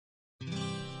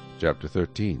Chapter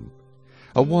 13.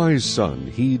 A wise son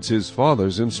heeds his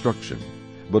father's instruction,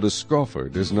 but a scoffer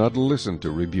does not listen to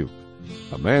rebuke.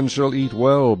 A man shall eat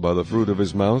well by the fruit of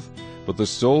his mouth, but the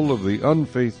soul of the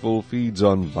unfaithful feeds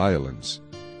on violence.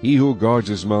 He who guards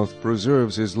his mouth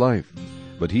preserves his life,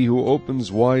 but he who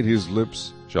opens wide his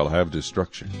lips shall have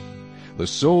destruction. The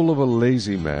soul of a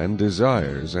lazy man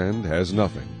desires and has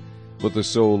nothing, but the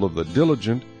soul of the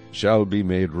diligent shall be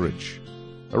made rich.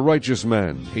 A righteous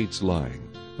man hates lying,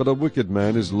 but a wicked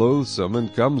man is loathsome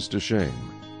and comes to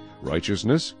shame.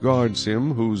 Righteousness guards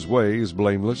him whose way is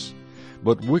blameless,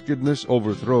 but wickedness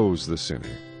overthrows the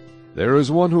sinner. There is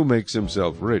one who makes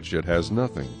himself rich yet has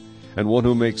nothing, and one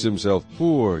who makes himself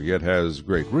poor yet has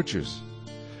great riches.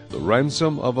 The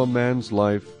ransom of a man's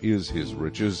life is his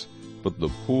riches, but the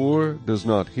poor does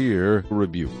not hear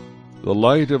rebuke. The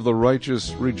light of the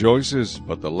righteous rejoices,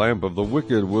 but the lamp of the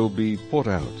wicked will be put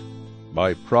out.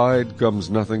 By pride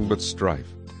comes nothing but strife,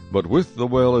 but with the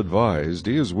well-advised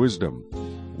is wisdom.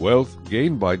 Wealth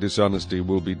gained by dishonesty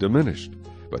will be diminished,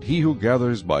 but he who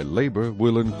gathers by labor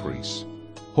will increase.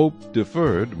 Hope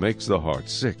deferred makes the heart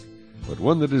sick, but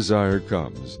when the desire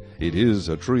comes, it is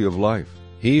a tree of life.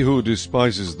 He who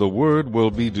despises the word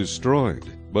will be destroyed,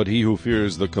 but he who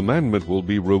fears the commandment will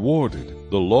be rewarded.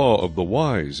 The law of the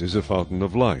wise is a fountain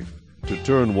of life, to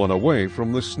turn one away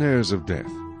from the snares of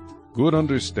death. Good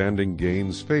understanding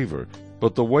gains favor,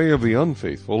 but the way of the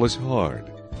unfaithful is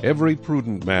hard. Every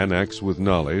prudent man acts with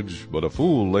knowledge, but a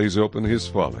fool lays open his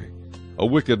folly. A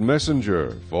wicked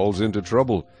messenger falls into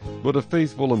trouble, but a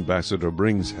faithful ambassador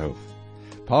brings health.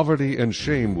 Poverty and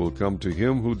shame will come to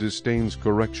him who disdains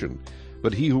correction,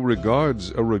 but he who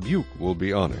regards a rebuke will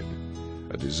be honored.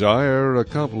 A desire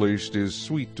accomplished is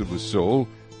sweet to the soul,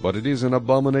 but it is an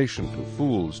abomination to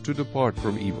fools to depart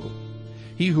from evil.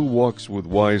 He who walks with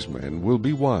wise men will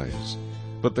be wise,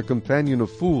 but the companion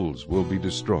of fools will be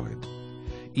destroyed.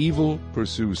 Evil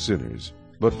pursues sinners,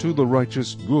 but to the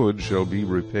righteous good shall be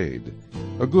repaid.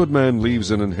 A good man leaves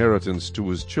an inheritance to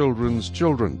his children's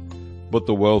children, but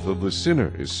the wealth of the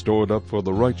sinner is stored up for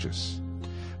the righteous.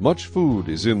 Much food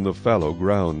is in the fallow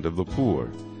ground of the poor,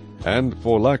 and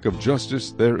for lack of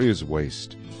justice there is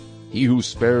waste. He who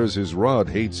spares his rod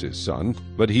hates his son,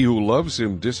 but he who loves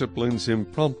him disciplines him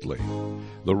promptly.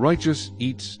 The righteous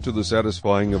eats to the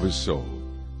satisfying of his soul,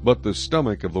 but the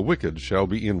stomach of the wicked shall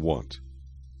be in want.